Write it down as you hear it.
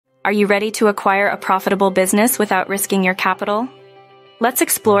Are you ready to acquire a profitable business without risking your capital? Let's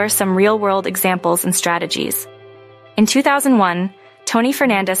explore some real-world examples and strategies. In 2001, Tony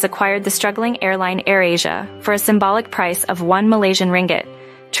Fernandes acquired the struggling airline AirAsia for a symbolic price of 1 Malaysian ringgit,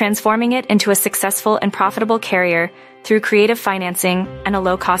 transforming it into a successful and profitable carrier through creative financing and a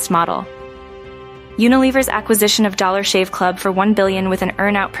low-cost model. Unilever's acquisition of Dollar Shave Club for $1 billion with an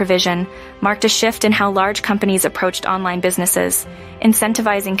earn-out provision marked a shift in how large companies approached online businesses,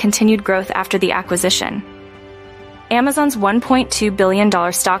 incentivizing continued growth after the acquisition. Amazon's $1.2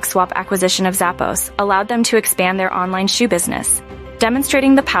 billion stock swap acquisition of Zappos allowed them to expand their online shoe business,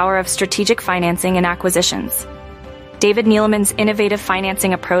 demonstrating the power of strategic financing and acquisitions. David Neeleman's innovative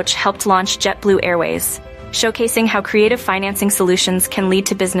financing approach helped launch JetBlue Airways, showcasing how creative financing solutions can lead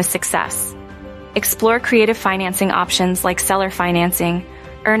to business success. Explore creative financing options like seller financing,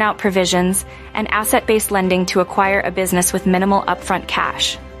 earn-out provisions, and asset-based lending to acquire a business with minimal upfront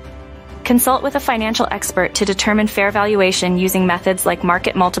cash. Consult with a financial expert to determine fair valuation using methods like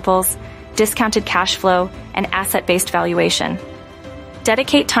market multiples, discounted cash flow, and asset-based valuation.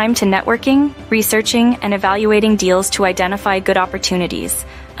 Dedicate time to networking, researching, and evaluating deals to identify good opportunities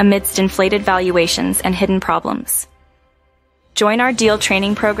amidst inflated valuations and hidden problems. Join our deal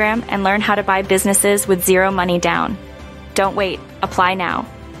training program and learn how to buy businesses with zero money down. Don't wait, apply now.